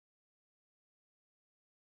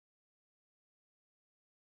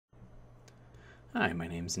Hi, my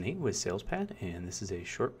name is Nate with SalesPad, and this is a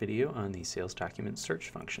short video on the Sales Document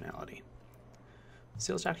Search functionality.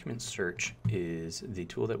 Sales Document Search is the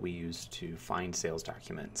tool that we use to find sales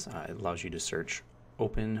documents. It allows you to search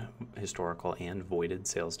open, historical, and voided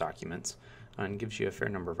sales documents, and gives you a fair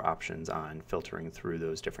number of options on filtering through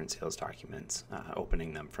those different sales documents,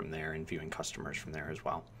 opening them from there, and viewing customers from there as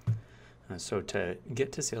well. So to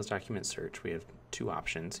get to Sales Document Search, we have two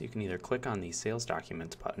options. You can either click on the Sales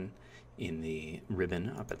Documents button in the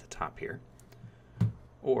ribbon up at the top here,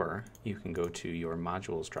 or you can go to your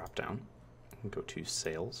Modules dropdown and go to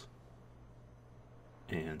Sales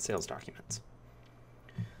and Sales Documents.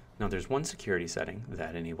 Now there's one security setting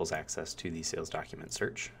that enables access to the Sales Document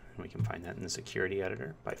Search, and we can find that in the Security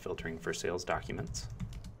Editor by filtering for Sales Documents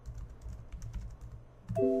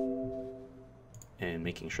and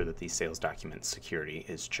making sure that the sales document security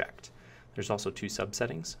is checked. There's also two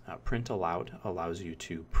subsettings. Print Allowed allows you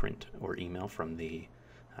to print or email from the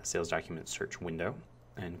sales document search window,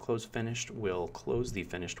 and Close Finished will close the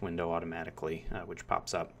finished window automatically, which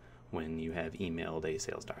pops up when you have emailed a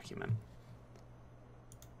sales document.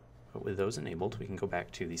 But with those enabled, we can go back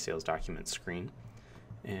to the sales document screen,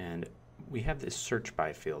 and we have this search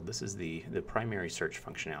by field. This is the primary search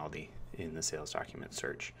functionality in the sales document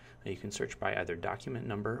search. You can search by either document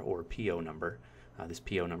number or PO number. This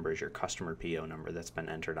PO number is your customer PO number that's been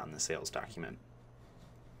entered on the sales document.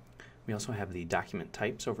 We also have the document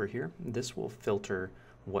types over here. This will filter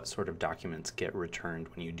what sort of documents get returned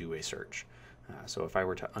when you do a search. So if I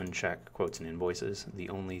were to uncheck quotes and invoices, the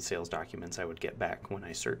only sales documents I would get back when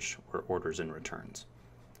I search were orders and returns.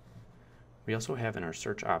 We also have in our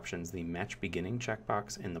search options the Match Beginning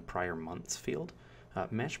checkbox in the Prior Months field.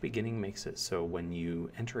 Match Beginning makes it so when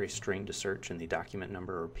you enter a string to search in the document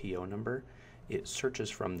number or PO number, it searches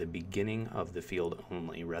from the beginning of the field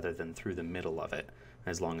only rather than through the middle of it,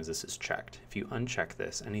 as long as this is checked. If you uncheck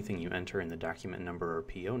this, anything you enter in the document number or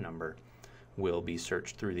PO number will be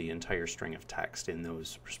searched through the entire string of text in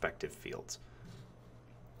those respective fields.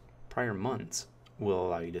 Prior Months will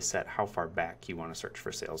allow you to set how far back you want to search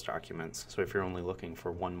for sales documents. So if you're only looking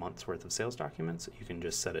for 1 month's worth of sales documents, you can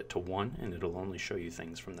just set it to 1 and it'll only show you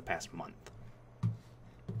things from the past month.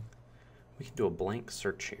 We can do a blank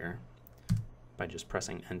search here by just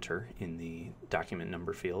pressing enter in the document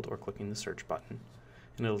number field or clicking the search button,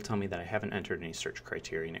 and it'll tell me that I haven't entered any search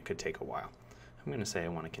criteria and it could take a while. I'm going to say I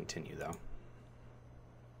want to continue though.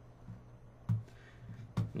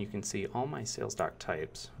 You can see all my sales doc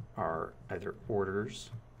types are either orders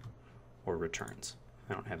or returns.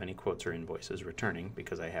 I don't have any quotes or invoices returning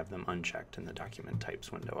because I have them unchecked in the document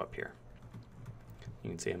types window up here. You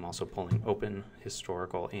can see I'm also pulling open,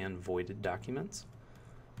 historical, and voided documents,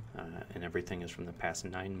 and everything is from the past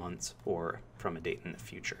 9 months or from a date in the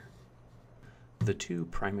future. The two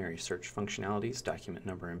primary search functionalities, document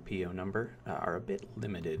number and PO number, are a bit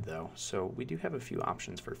limited though, so we do have a few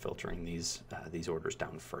options for filtering these orders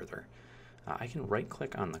down further. I can right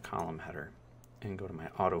click on the column header and go to my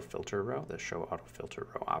auto filter row, the show auto filter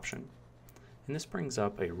row option, and this brings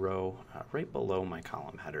up a row right below my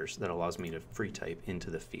column headers that allows me to free type into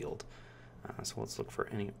the field. So let's look for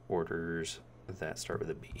any orders that start with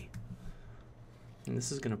a B. And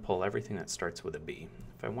this is going to pull everything that starts with a B.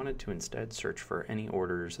 If I wanted to instead search for any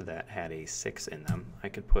orders that had a 6 in them, I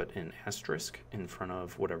could put an asterisk in front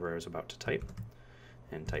of whatever I was about to type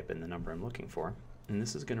and type in the number I'm looking for. And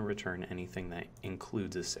this is going to return anything that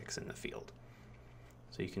includes a 6 in the field.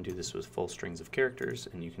 So you can do this with full strings of characters,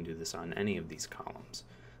 and you can do this on any of these columns.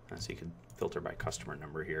 So you could filter by customer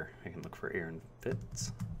number here. I can look for Aaron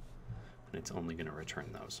Fitz, and it's only going to return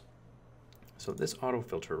those. So this auto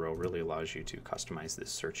filter row really allows you to customize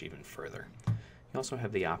this search even further. You also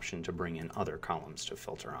have the option to bring in other columns to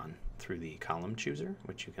filter on through the column chooser,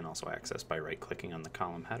 which you can also access by right-clicking on the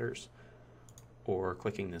column headers or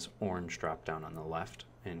clicking this orange drop-down on the left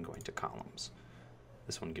and going to columns.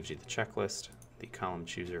 This one gives you the checklist. The column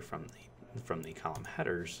chooser from the column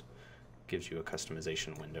headers gives you a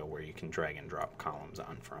customization window where you can drag and drop columns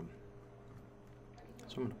on from.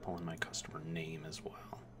 So I'm going to pull in my customer name as well.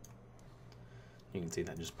 You can see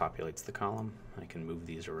that just populates the column. I can move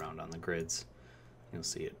these around on the grids. You'll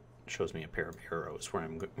see it shows me a pair of arrows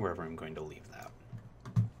wherever I'm going to leave that.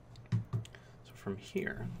 So from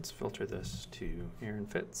here, let's filter this to Aaron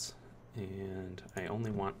Fitz, and I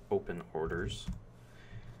only want open orders,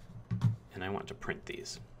 and I want to print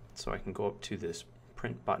these. So I can go up to this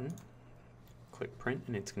print button, click print,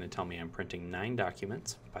 and it's going to tell me I'm printing 9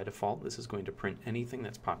 documents. By default, this is going to print anything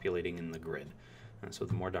that's populating in the grid. So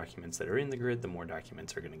the more documents that are in the grid, the more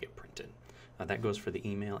documents are going to get printed. That goes for the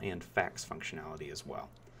email and fax functionality as well.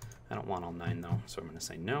 I don't want all 9 though, so I'm going to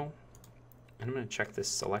say no, and I'm going to check this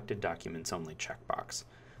Selected Documents Only checkbox.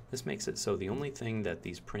 This makes it so the only thing that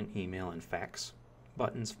these print, email, and fax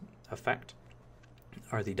buttons affect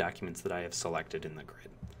are the documents that I have selected in the grid.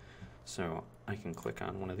 So I can click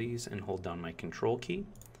on one of these and hold down my Control key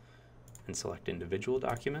and select individual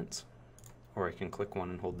documents, or I can click one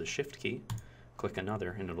and hold the Shift key, click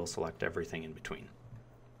another, and it'll select everything in between.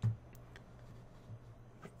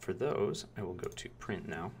 For those, I will go to Print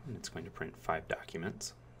now, and it's going to print 5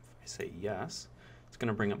 documents. If I say yes, it's going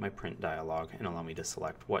to bring up my print dialog and allow me to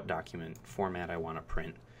select what document format I want to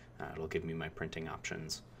print. It'll give me my printing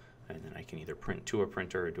options, and then I can either print to a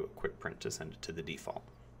printer or do a quick print to send it to the default.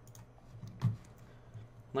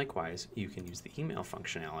 Likewise, you can use the email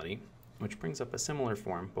functionality, which brings up a similar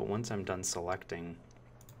form, but once I'm done selecting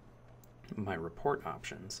my report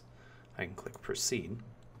options, I can click Proceed.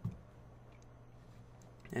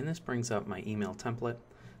 And this brings up my email template.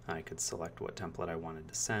 I could select what template I wanted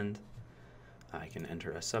to send. I can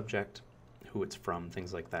enter a subject, who it's from,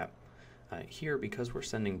 things like that. Here, because we're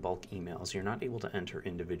sending bulk emails, you're not able to enter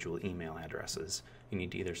individual email addresses. You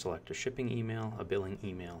need to either select a shipping email, a billing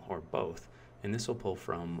email, or both, and this will pull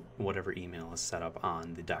from whatever email is set up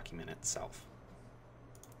on the document itself.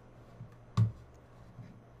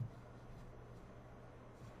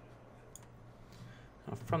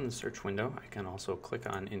 Now, from the search window, I can also click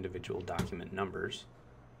on individual document numbers,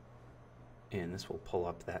 and this will pull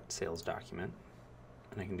up that sales document.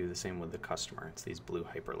 And I can do the same with the customer. It's these blue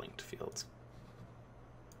hyperlinked fields.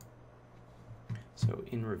 So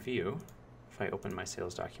in review, if I open my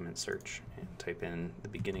sales document search and type in the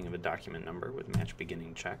beginning of a document number with match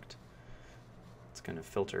beginning checked, it's going to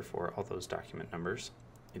filter for all those document numbers.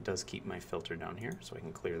 It does keep my filter down here, so I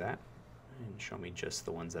can clear that and show me just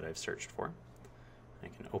the ones that I've searched for. I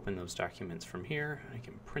can open those documents from here, I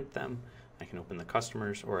can print them, I can open the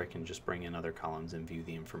customers, or I can just bring in other columns and view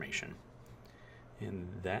the information. And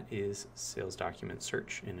that is Sales Document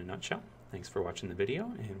Search in a nutshell. Thanks for watching the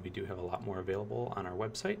video, and we do have a lot more available on our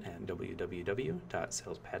website at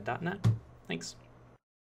www.salespad.net. Thanks.